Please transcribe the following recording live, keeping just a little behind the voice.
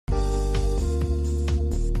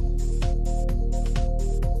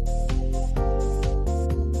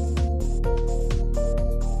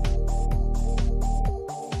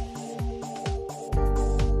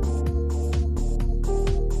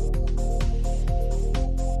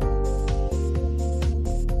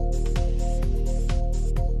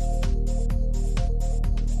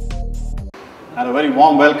a very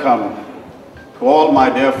warm welcome to all my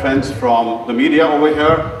dear friends from the media over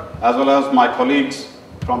here, as well as my colleagues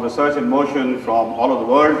from Research in Motion from all over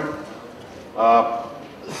the world.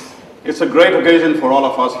 It's a great occasion for all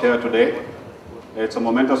of us here today. It's a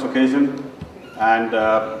momentous occasion, and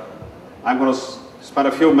I'm going to spend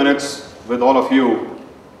a few minutes with all of you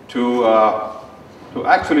to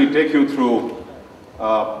actually take you through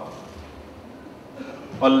a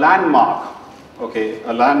landmark,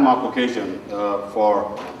 a landmark occasion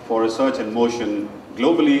for Research in Motion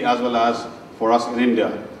globally as well as for us in India.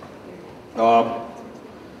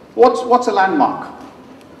 What's a landmark?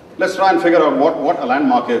 Let's try and figure out what a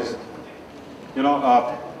landmark is. You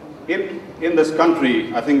know, in this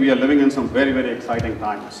country, I think we are living in some very, very exciting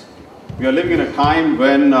times. We are living in a time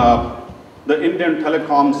when the Indian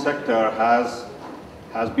telecom sector has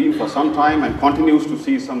been for some time and continues to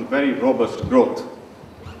see some very robust growth.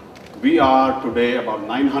 We are today about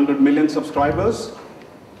 900 million subscribers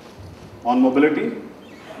on mobility.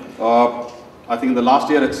 I think in the last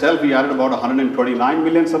year itself, we added about 129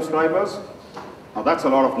 million subscribers. Now that's a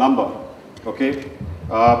lot of number, okay?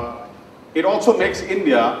 It also makes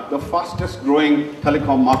India the fastest growing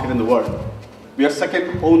telecom market in the world. We are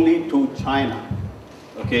second only to China,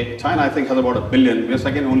 okay? China, I think, has about 1 billion. We are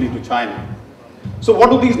second only to China. So what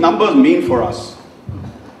do these numbers mean for us?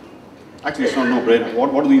 Actually, it's not no-brainer.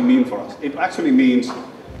 What do these mean for us? It actually means,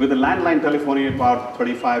 with the landline telephony at about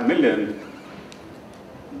 35 million,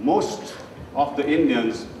 most of the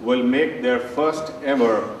Indians will make their first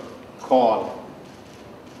ever call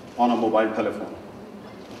on a mobile telephone.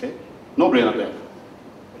 Okay? No-brainer there.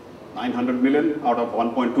 900 million out of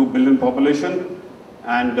 1.2 billion population.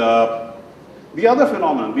 And the other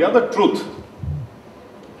phenomenon, the other truth,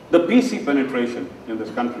 the PC penetration in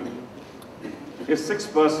this country is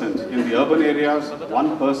 6% in the urban areas,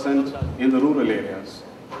 1% in the rural areas.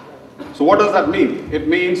 So what does that mean? It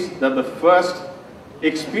means that the first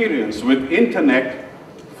experience with internet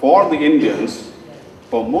for the Indians,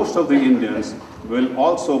 for most of the Indians, will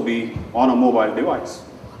also be on a mobile device.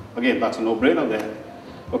 Again, that's a no-brainer there.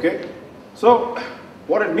 Okay? So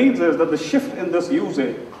what it means is that the shift in this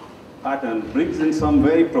usage pattern brings in some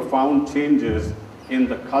very profound changes in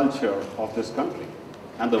the culture of this country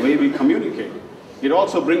and the way we communicate. It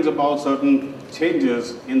also brings about certain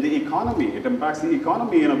changes in the economy. It impacts the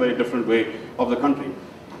economy in a very different way of the country.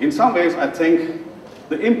 In some ways, I think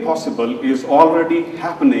the impossible is already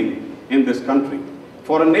happening in this country.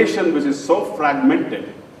 For a nation which is so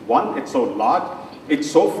fragmented, one, it's so large,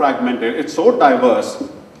 it's so fragmented, it's so diverse,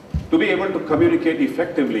 to be able to communicate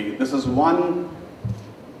effectively, this is one,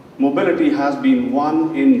 mobility has been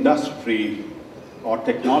one industry or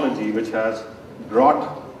technology which has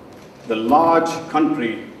brought the large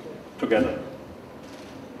country together.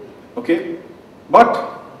 Okay?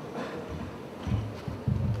 But,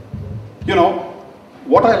 you know,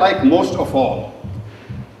 what I like most of all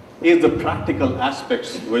is the practical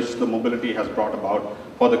aspects which the mobility has brought about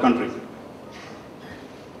for the country.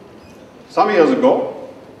 Some years ago,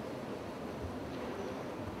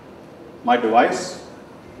 my device,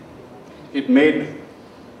 it made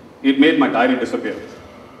my diary disappear.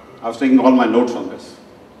 I was taking all my notes on this.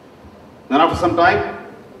 Then after some time,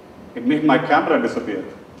 it made my camera disappear.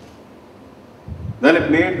 Then it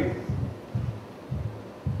made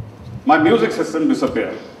my music system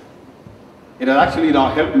disappear. It has actually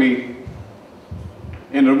now helped me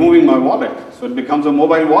in removing my wallet. So it becomes a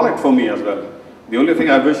mobile wallet for me as well. The only thing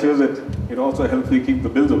I wish is it also helps me keep the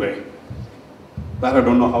bills away. That I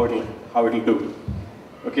don't know how it'll do.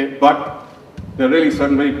 Okay, but there are really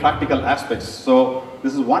certain very practical aspects. So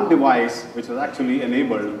this is one device which has actually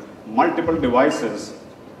enabled multiple devices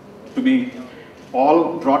to be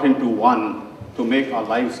all brought into one to make our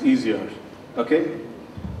lives easier. Okay?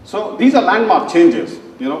 So these are landmark changes,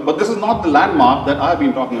 you know, but this is not the landmark that I've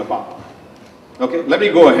been talking about. Okay? Let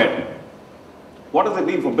me go ahead. What does it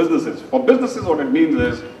mean for businesses? For businesses, what it means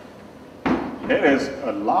is there is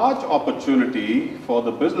a large opportunity for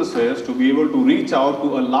the businesses to be able to reach out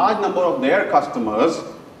to a large number of their customers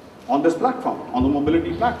on this platform, on the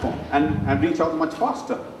mobility platform, and reach out much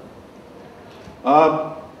faster.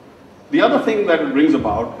 The other thing that it brings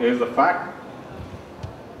about is the fact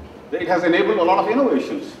that it has enabled a lot of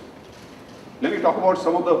innovations. Let me talk about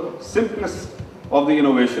some of the simplest of the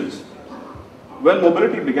innovations. When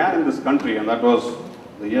mobility began in this country, and that was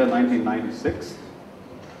the year 1996,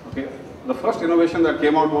 okay, the first innovation that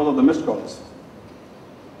came out was of the missed calls.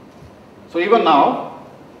 So even now,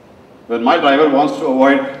 when my driver wants to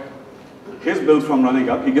avoid his bills from running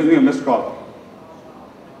up, he gives me a missed call.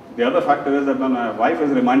 The other factor is that when my wife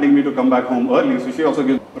is reminding me to come back home early, so she also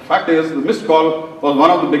gives. The fact is, the missed call was one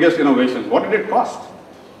of the biggest innovations. What did it cost?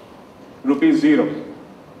 ₹0.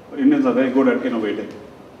 Indians are very good at innovating.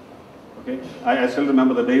 Okay, I still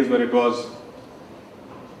remember the days where it was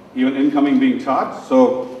even incoming being charged.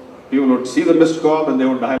 So people would see the missed call and they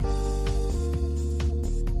would dial.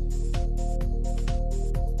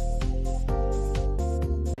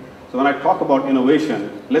 So when I talk about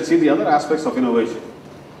innovation, let's see the other aspects of innovation.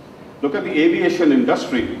 Look at the aviation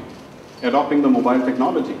industry adopting the mobile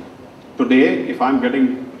technology. Today, if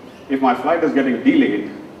my flight is getting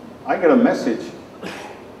delayed, I get a message.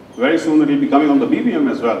 Very soon it will be coming on the BBM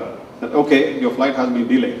as well, that okay, your flight has been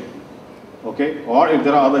delayed. Okay, or if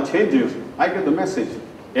there are other changes, I get the message.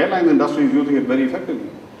 Airline industry is using it very effectively.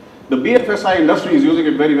 The BFSI industry is using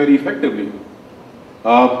it very, very effectively.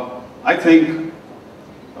 I think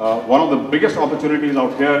one of the biggest opportunities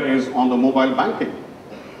out here is on the mobile banking.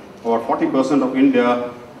 Over 40% of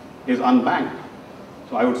India is unbanked.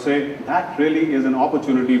 So I would say that really is an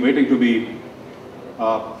opportunity waiting to be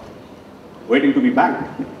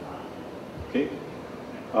banked. Okay.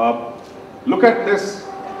 Look at this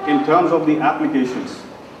in terms of the applications.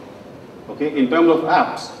 Okay, in terms of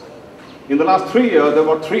apps, in the last 3 years there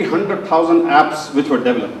were 300,000 apps which were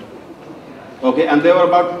developed. Okay, and there were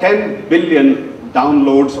about 10 billion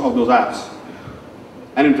downloads of those apps.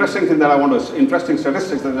 An interesting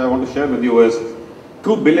statistics that I want to share with you is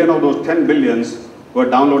 2 billion of those 10 billions were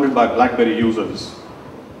downloaded by BlackBerry users.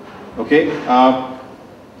 Okay,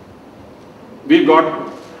 we've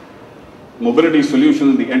got mobility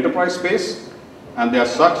solutions in the enterprise space, and they are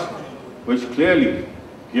such which clearly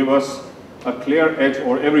give us a clear edge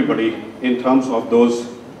over everybody in terms of those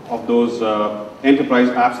enterprise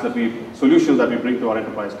apps solutions that we bring to our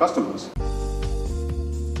enterprise customers.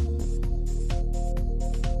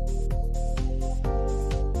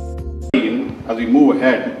 As we move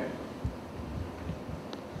ahead,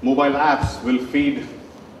 mobile apps will feed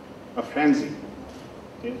a frenzy.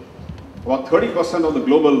 Okay? About 30% of the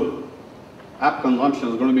global app consumption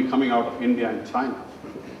is going to be coming out of India and China.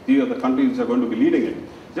 These are the countries that are going to be leading it.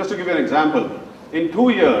 Just to give you an example, in 2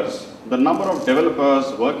 years, the number of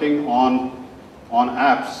developers working on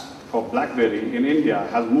apps for BlackBerry in India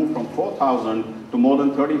has moved from 4,000 to more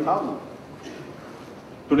than 30,000.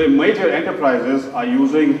 Today, major enterprises are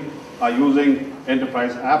using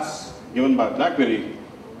enterprise apps given by BlackBerry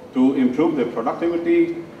to improve their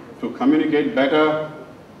productivity, to communicate better,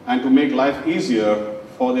 and to make life easier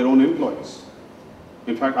for their own employees.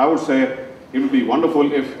 In fact, I would say it would be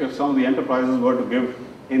wonderful if some of the enterprises were to give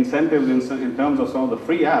incentives in terms of some of the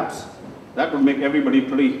free apps. That would make everybody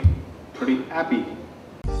pretty happy.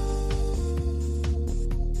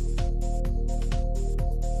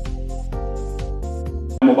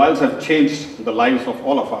 Mobiles have changed the lives of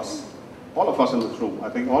all of us in this room. I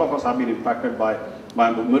think all of us have been impacted by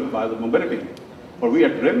the mobility. But we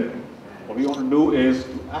at RIM, what we want to do is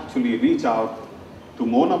to actually reach out to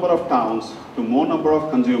more number of towns, to more number of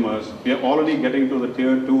consumers. We are already getting to the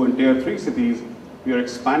tier 2 and tier 3 cities. We are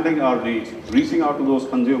expanding our reach, reaching out to those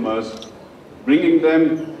consumers, bringing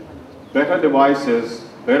them better devices,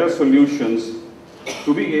 better solutions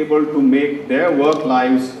to be able to make their work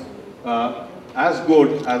lives as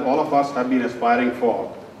good as all of us have been aspiring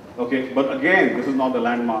for. Okay, but again, this is not the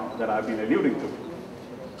landmark that I've been alluding to.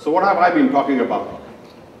 So what have I been talking about?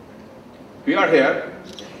 We are here,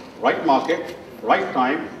 right market, right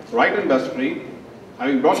time, right industry,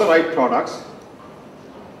 having brought the right products.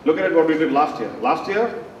 Look at what we did last year. Last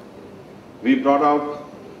year, we brought out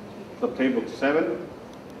the Playbook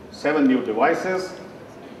 7 new devices.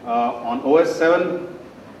 On OS 7,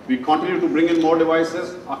 we continue to bring in more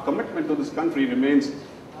devices. Our commitment to this country remains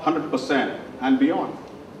 100% and beyond.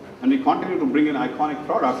 And we continue to bring in iconic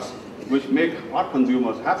products which make our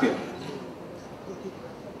consumers happier.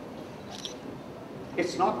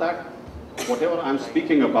 It's not that whatever I'm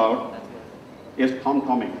speaking about is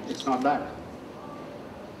tom-tomming. It's not that.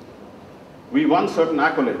 We won certain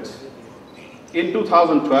accolades. In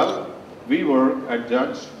 2012, we were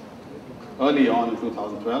adjudged, early on in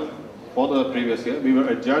 2012, for the previous year, we were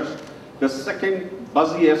adjudged the second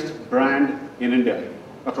buzziest brand in India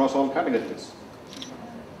across all categories.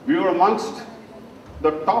 We were amongst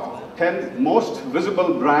the top 10 most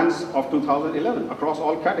visible brands of 2011 across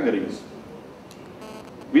all categories.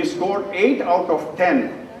 We scored 8 out of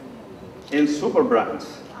 10 in Super Brands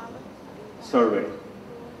survey.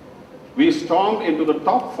 We stormed into the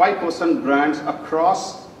top 5% brands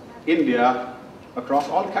across India, across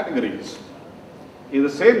all categories. In the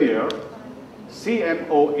same year,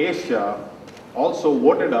 CMO Asia also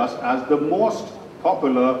voted us as the most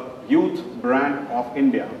popular youth brand of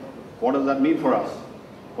India. What does that mean for us?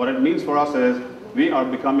 What it means for us is we are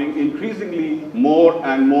becoming increasingly more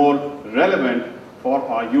and more relevant for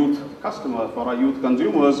our youth customers, for our youth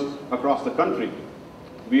consumers across the country.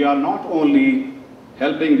 We are not only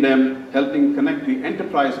helping connect the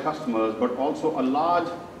enterprise customers, but also a large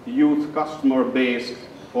youth customer base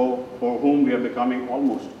for whom we are becoming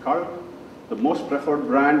almost cult, the most preferred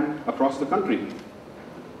brand across the country.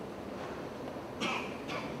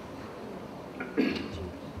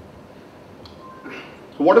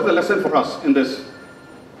 So what is the lesson for us in this?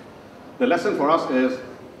 The lesson for us is,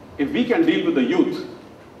 if we can deal with the youth,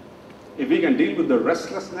 if we can deal with the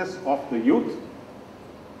restlessness of the youth,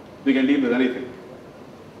 we can deal with anything.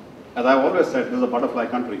 As I've always said, this is a butterfly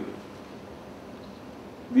country.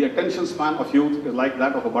 The attention span of youth is like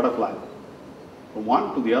that of a butterfly. From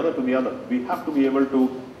one to the other to the other. We have to be able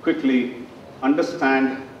to quickly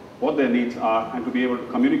understand what their needs are and to be able to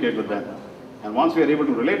communicate with them. And once we are able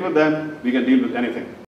to relate with them, we can deal with anything.